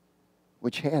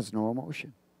 which has no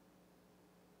emotion,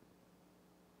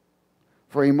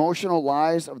 for emotional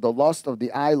lies of the lust of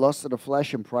the eye, lust of the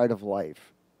flesh, and pride of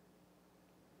life,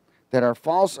 that are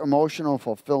false emotional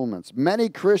fulfillments. Many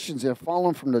Christians have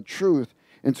fallen from the truth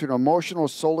into an emotional,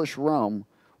 soulish realm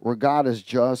where God is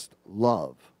just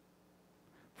love,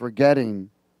 forgetting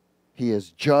He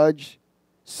is judge,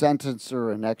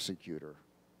 sentencer, and executor.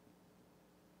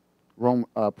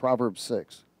 Proverbs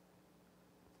 6.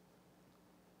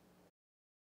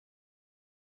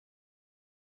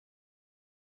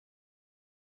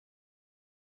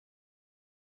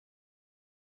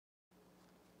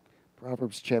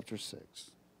 Proverbs chapter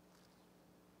 6.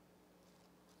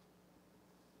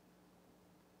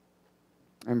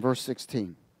 And verse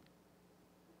 16.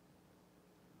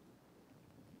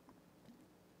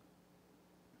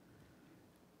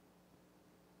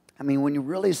 I mean, when you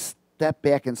really step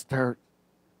back and start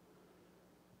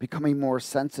becoming more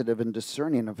sensitive and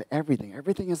discerning of everything,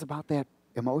 everything is about that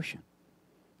emotion.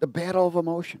 The battle of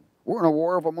emotion. We're in a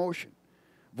war of emotion.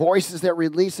 Voices that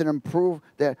release and improve,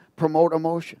 that promote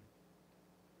emotion.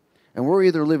 And we're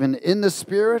either living in the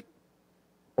Spirit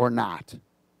or not.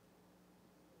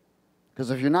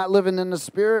 Because if you're not living in the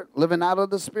Spirit, living out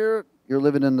of the Spirit, you're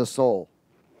living in the soul.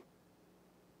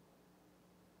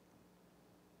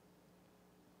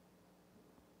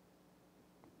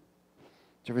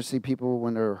 Do you ever see people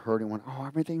when they're hurting, when, oh,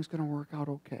 everything's going to work out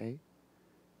okay?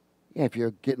 Yeah, if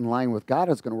you get in line with God,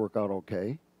 it's going to work out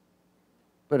okay.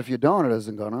 But if you don't, it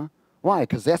isn't going to. Why?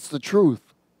 Because that's the truth.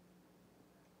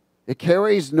 It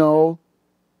carries no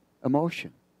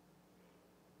emotion.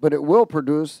 But it will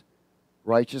produce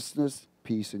righteousness,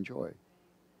 peace, and joy,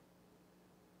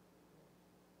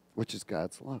 which is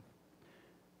God's love.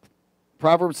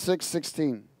 Proverbs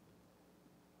 6:16.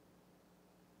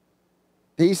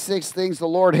 These 6 things the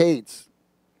Lord hates.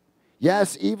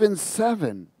 Yes, even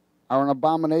 7 are an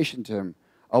abomination to him.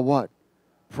 A what?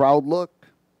 Proud look,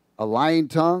 a lying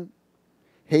tongue,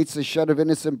 hates the shed of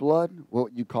innocent blood.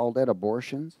 What you call that?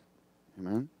 Abortions.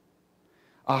 Amen.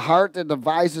 A heart that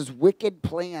devises wicked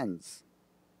plans.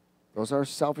 Those are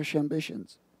selfish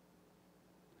ambitions.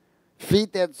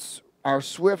 Feet that are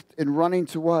swift in running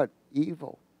to what?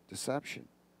 Evil, deception.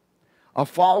 A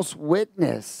false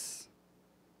witness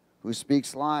who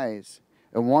speaks lies,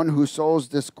 and one who sows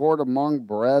discord among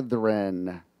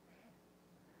brethren.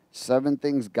 7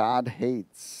 things God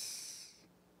hates.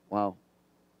 Wow.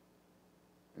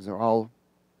 Because they're all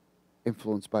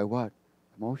influenced by what?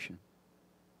 Emotion.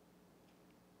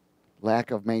 Lack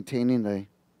of maintaining the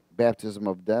baptism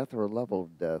of death or a level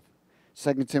of death.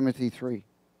 2 Timothy 3.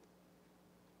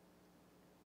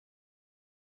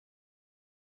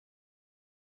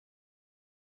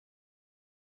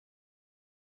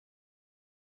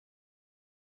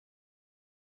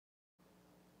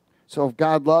 So if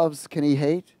God loves, can he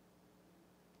hate?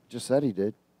 Just said he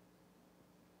did.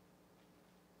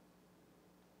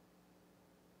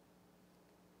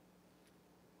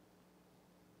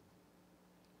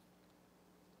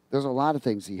 There's a lot of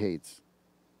things he hates.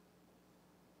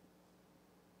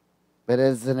 But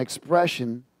as an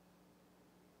expression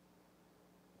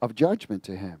of judgment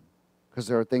to him. Because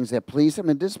there are things that please him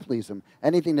and displease him.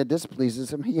 Anything that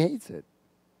displeases him, he hates it.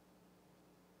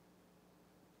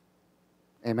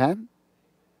 Amen?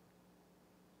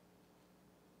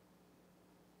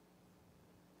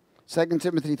 Second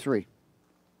Timothy 3.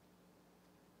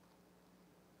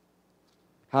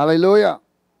 Hallelujah.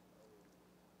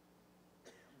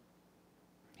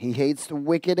 He hates the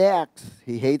wicked acts.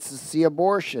 He hates to see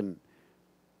abortion.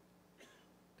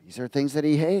 These are things that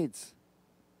he hates.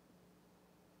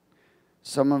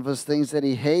 Some of us things that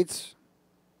he hates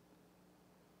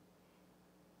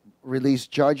release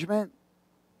judgment.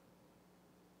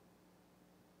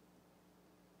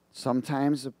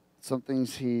 Sometimes some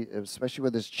things he, especially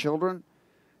with his children,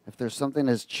 if there's something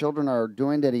his children are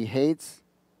doing that he hates,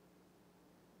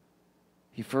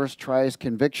 he first tries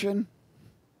conviction.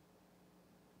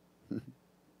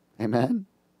 Amen.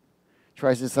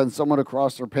 Tries to send someone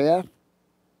across their path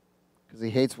because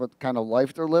he hates what kind of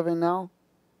life they're living now.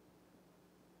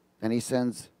 Then he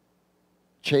sends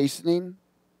chastening.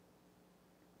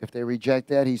 If they reject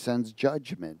that, he sends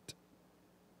judgment.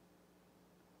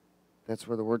 That's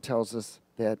where the word tells us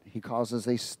that he causes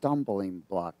a stumbling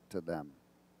block to them.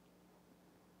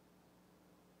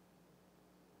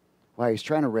 Why? He's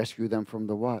trying to rescue them from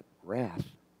the what? Wrath.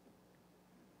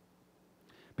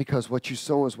 Because what you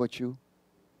sow is what you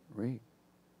reap.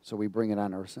 So we bring it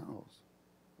on ourselves.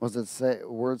 What does the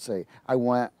word say? I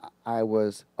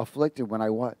was afflicted when I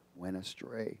what? Went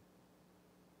astray.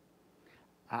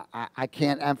 I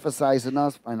can't emphasize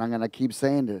enough, and I'm going to keep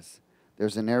saying this.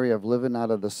 There's an area of living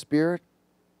out of the Spirit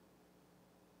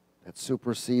that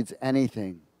supersedes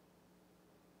anything.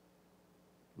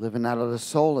 Living out of the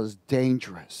soul is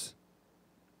dangerous.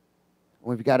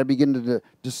 We've got to begin to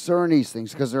discern these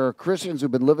things because there are Christians who've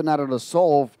been living out of the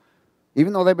soul,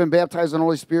 even though they've been baptized in the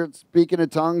Holy Spirit, speaking in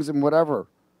tongues and whatever.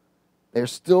 They're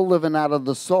still living out of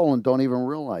the soul and don't even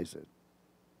realize it.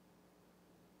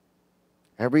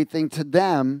 Everything to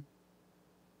them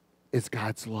is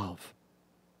God's love.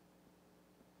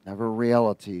 Never a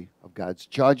reality of God's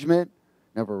judgment,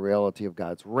 never a reality of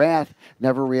God's wrath,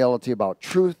 never a reality about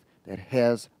truth that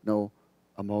has no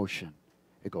emotion.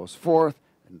 It goes forth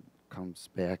and comes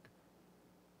back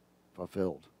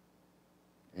fulfilled.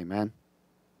 Amen.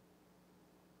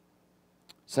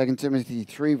 2 Timothy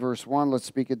 3, verse 1, let's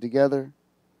speak it together.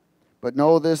 But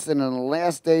know this, that in the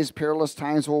last days perilous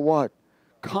times will what?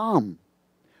 Come.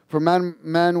 For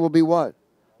men will be what?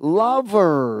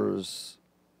 Lovers.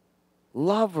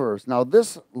 Lovers. Now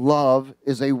this love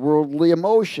is a worldly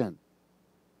emotion.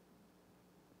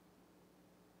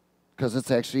 Because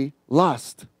it's actually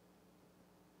lust.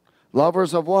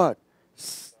 Lovers of what?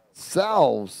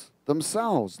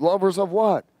 Themselves. Lovers of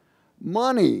what?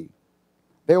 Money.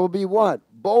 They will be what?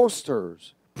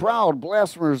 Boasters. Proud,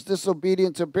 blasphemers,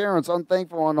 disobedient to parents,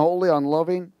 unthankful, unholy,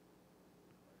 unloving,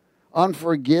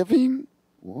 unforgiving.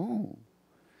 Whoa.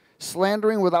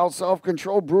 Slandering, without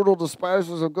self-control, brutal,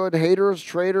 despisers of good, haters,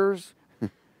 traitors,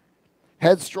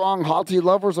 headstrong, haughty,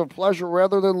 lovers of pleasure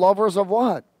rather than lovers of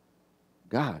what?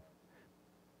 God.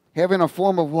 Having a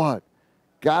form of what?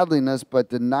 Godliness, but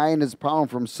denying its power.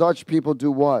 From such people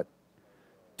do what?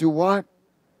 Do what?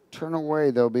 Turn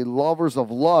away. They'll be lovers of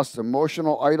lust,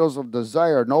 emotional idols of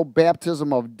desire, no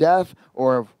baptism of death,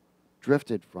 or have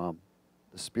drifted from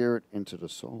the spirit into the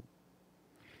soul.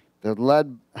 They're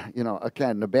led,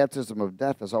 again, the baptism of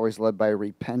death is always led by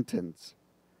repentance.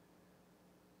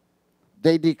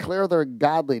 They declare their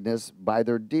godliness by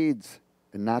their deeds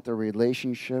and not the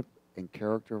relationship and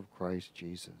character of Christ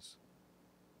Jesus.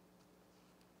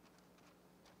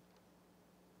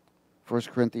 1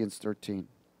 Corinthians 13.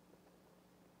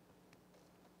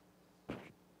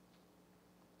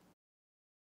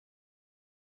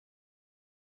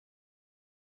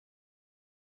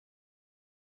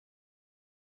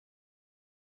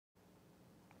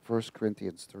 First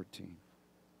Corinthians 13.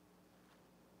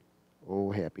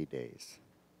 Oh, happy days.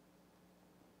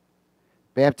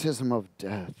 Baptism of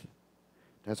death.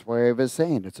 That's why I was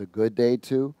saying it's a good day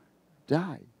to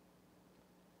die.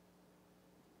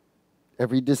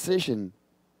 Every decision,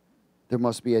 there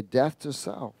must be a death to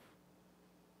self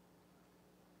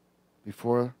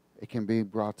before it can be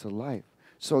brought to life.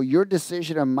 So your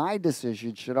decision and my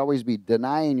decision should always be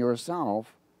denying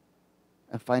yourself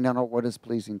and finding out what is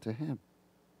pleasing to Him.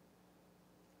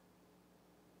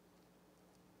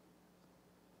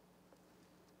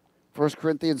 1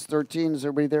 Corinthians 13, is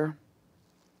everybody there?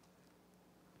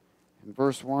 In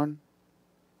verse 1.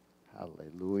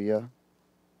 Hallelujah.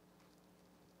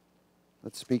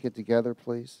 Let's speak it together,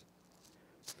 please.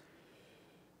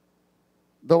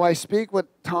 Though I speak with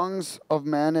tongues of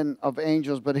men and of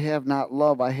angels, but have not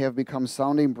love, I have become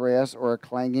sounding brass or a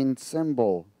clanging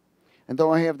cymbal. And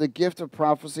though I have the gift of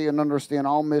prophecy and understand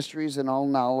all mysteries and all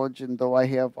knowledge, and though I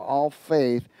have all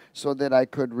faith so that I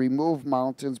could remove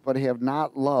mountains, but have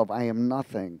not love, I am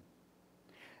nothing.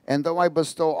 And though I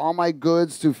bestow all my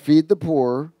goods to feed the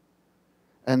poor,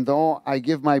 and though I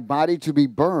give my body to be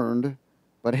burned,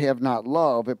 but have not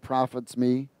love, it profits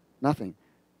me nothing.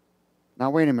 Now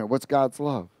wait a minute, what's God's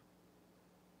love?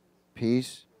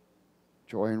 Peace,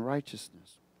 joy, and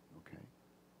righteousness. Okay.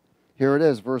 Here it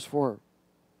is, verse 4.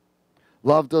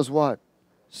 Love does what?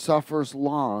 Suffers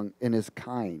long and is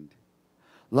kind.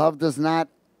 Love does not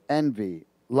envy.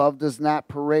 Love does not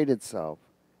parade itself,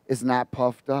 is not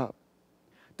puffed up,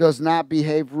 does not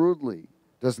behave rudely,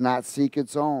 does not seek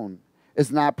its own,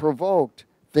 is not provoked,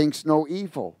 thinks no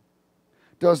evil,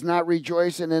 does not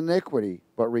rejoice in iniquity,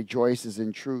 but rejoices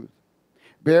in truth,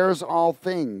 bears all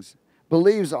things,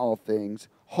 believes all things,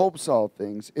 hopes all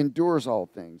things, endures all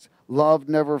things. Love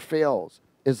never fails.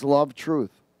 Is love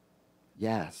truth?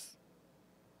 Yes.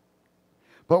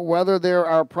 But whether there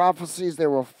are prophecies, they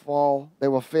will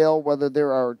fail. Whether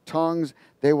there are tongues,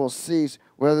 they will cease.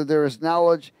 Whether there is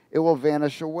knowledge, it will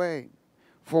vanish away.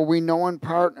 For we know in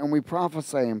part and we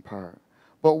prophesy in part.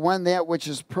 But when that which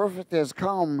is perfect has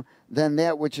come, then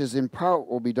that which is in part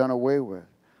will be done away with.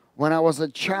 When I was a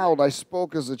child, I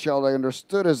spoke as a child, I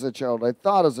understood as a child, I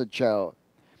thought as a child.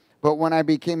 But when I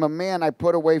became a man, I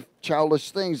put away childish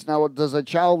things. Now, does a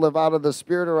child live out of the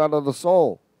spirit or out of the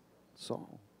soul?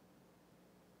 Soul.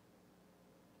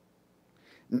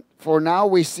 For now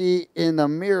we see in the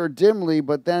mirror dimly,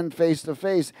 but then face to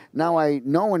face. Now I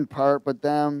know in part, but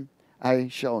then I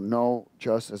shall know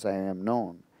just as I am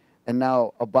known. And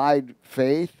now abide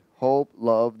faith, hope,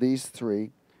 love, these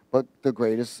three. But the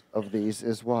greatest of these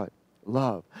is what?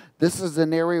 Love. This is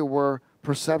an area where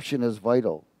perception is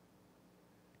vital.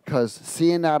 Because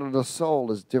seeing out of the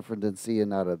soul is different than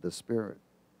seeing out of the spirit.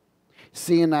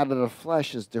 Seeing out of the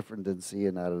flesh is different than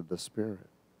seeing out of the Spirit.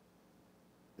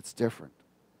 It's different.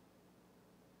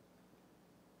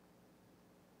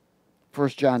 1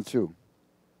 John 2.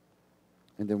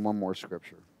 And then one more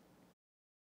scripture.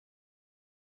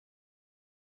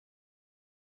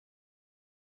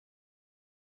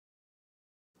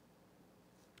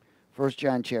 First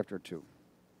John chapter 2.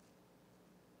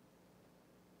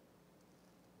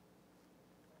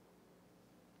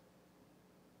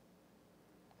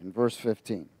 In verse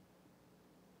 15.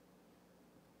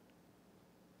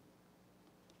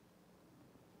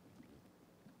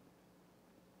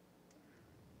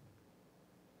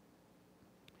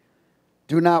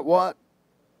 Do not what?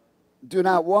 Do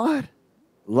not what?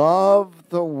 Love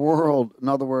the world. In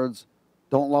other words,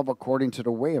 don't love according to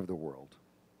the way of the world,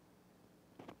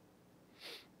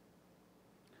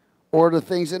 or the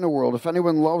things in the world. If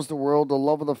anyone loves the world, the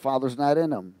love of the Father is not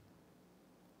in him.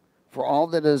 For all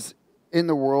that is in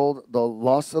the world, the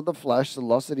lust of the flesh, the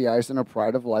lust of the eyes, and the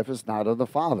pride of life is not of the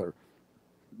Father,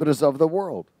 but is of the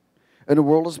world. And the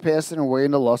world is passing away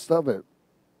in the lust of it.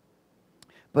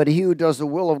 But he who does the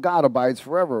will of God abides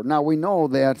forever. Now we know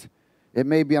that it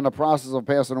may be in the process of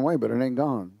passing away, but it ain't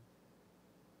gone.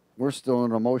 We're still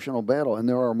in an emotional battle, and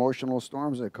there are emotional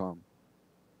storms that come.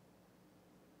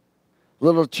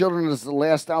 Little children, it is the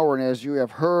last hour, and as you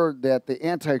have heard that the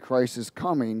Antichrist is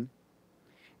coming,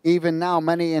 even now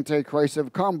many Antichrists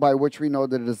have come, by which we know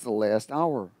that it is the last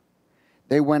hour.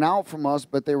 They went out from us,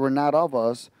 but they were not of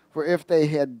us. For if they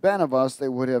had been of us, they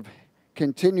would have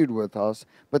continued with us.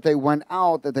 But they went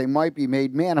out that they might be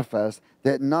made manifest,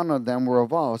 that none of them were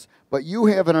of us. But you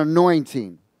have an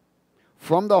anointing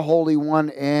from the Holy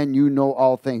One, and you know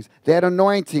all things. That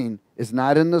anointing is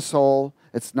not in the soul,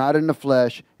 it's not in the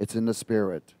flesh, it's in the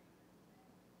Spirit.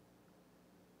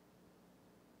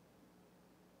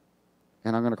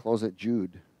 And I'm going to close at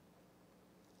Jude.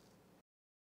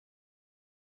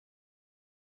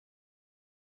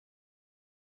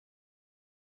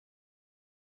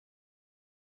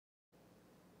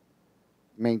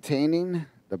 Maintaining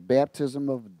the baptism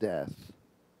of death.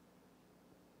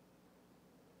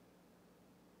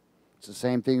 It's the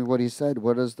same thing as what he said.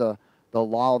 What is the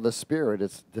law of the Spirit?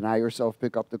 It's deny yourself,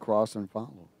 pick up the cross, and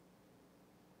follow.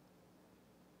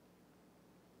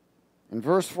 In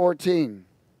verse 14,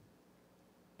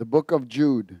 the book of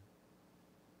Jude.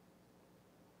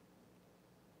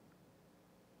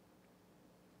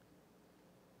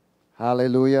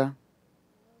 Hallelujah.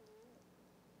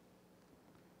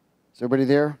 Is everybody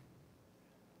there?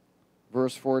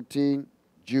 Verse 14,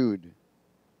 Jude.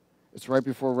 It's right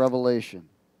before Revelation.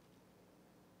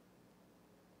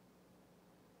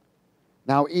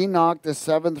 Now Enoch, the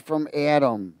seventh from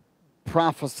Adam,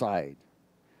 prophesied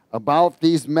about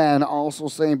these men, also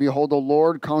saying, behold, the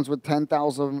Lord comes with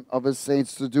 10,000 of his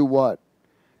saints to do what?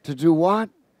 To do what?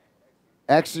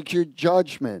 Execute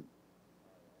judgment.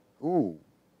 Ooh.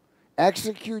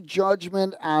 Execute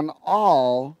judgment on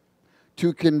all,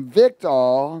 to convict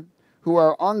all who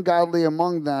are ungodly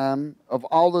among them of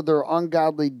all of their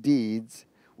ungodly deeds,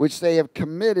 which they have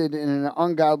committed in an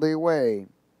ungodly way,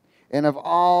 and of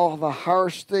all the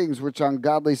harsh things which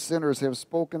ungodly sinners have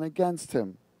spoken against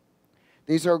him.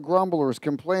 These are grumblers,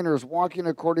 complainers, walking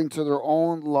according to their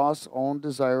own lusts, own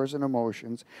desires, and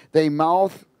emotions. They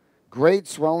mouth great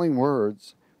swelling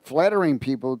words, flattering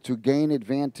people to gain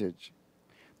advantage.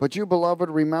 But you, beloved,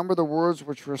 remember the words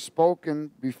which were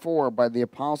spoken before by the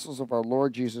apostles of our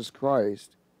Lord Jesus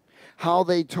Christ, how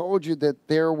they told you that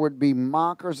there would be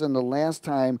mockers in the last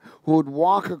time who would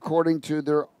walk according to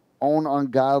their own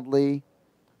ungodly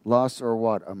lusts, or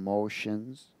what?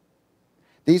 Emotions.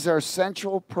 These are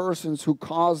sensual persons who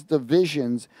cause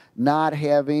divisions, not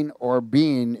having or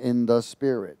being in the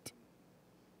Spirit.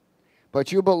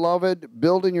 But you, beloved,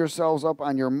 building yourselves up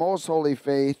on your most holy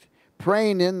faith,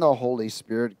 praying in the Holy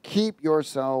Spirit, keep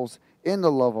yourselves in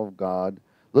the love of God,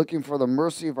 looking for the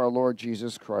mercy of our Lord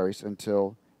Jesus Christ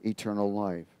until eternal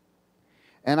life.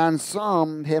 And on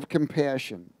some have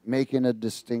compassion, making a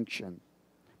distinction.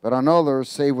 But on others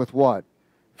say with what?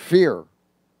 Fear.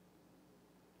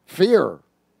 Fear.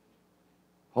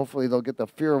 Hopefully they'll get the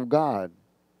fear of God.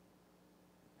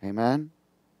 Amen?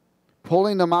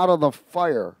 Pulling them out of the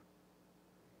fire.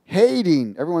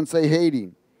 Hating. Everyone say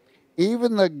hating.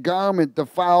 Even the garment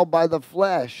defiled by the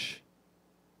flesh.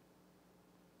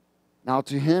 Now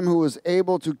to him who is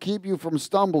able to keep you from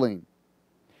stumbling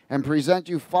and present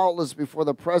you faultless before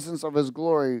the presence of his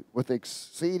glory with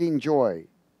exceeding joy.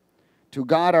 To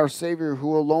God our Savior,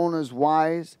 who alone is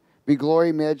wise, be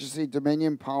glory, majesty,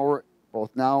 dominion, power,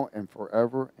 both now and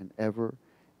forever and ever.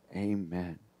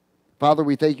 Amen. Father,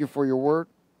 we thank you for your word.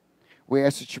 We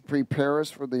ask that you prepare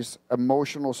us for this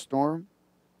emotional storm,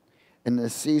 in the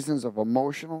seasons of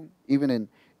emotional, even in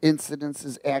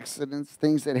incidences, accidents,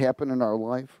 things that happen in our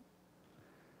life.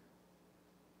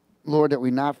 Lord, that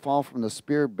we not fall from the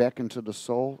spirit back into the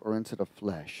soul or into the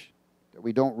flesh. That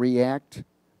we don't react,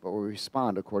 but we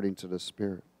respond according to the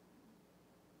Spirit.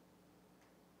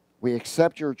 We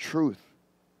accept your truth.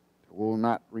 That will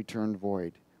not return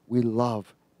void. We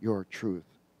love your truth.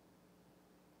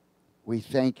 We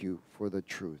thank you for the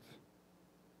truth.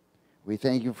 We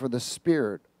thank you for the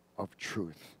Spirit of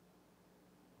truth.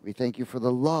 We thank you for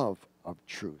the love of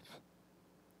truth.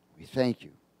 We thank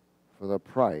you for the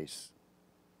price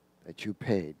that you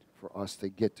paid for us to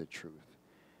get the truth.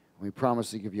 We promise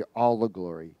to give you all the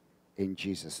glory in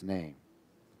Jesus' name.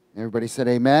 Everybody said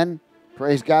amen.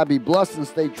 Praise God. Be blessed and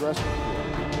stay dressed.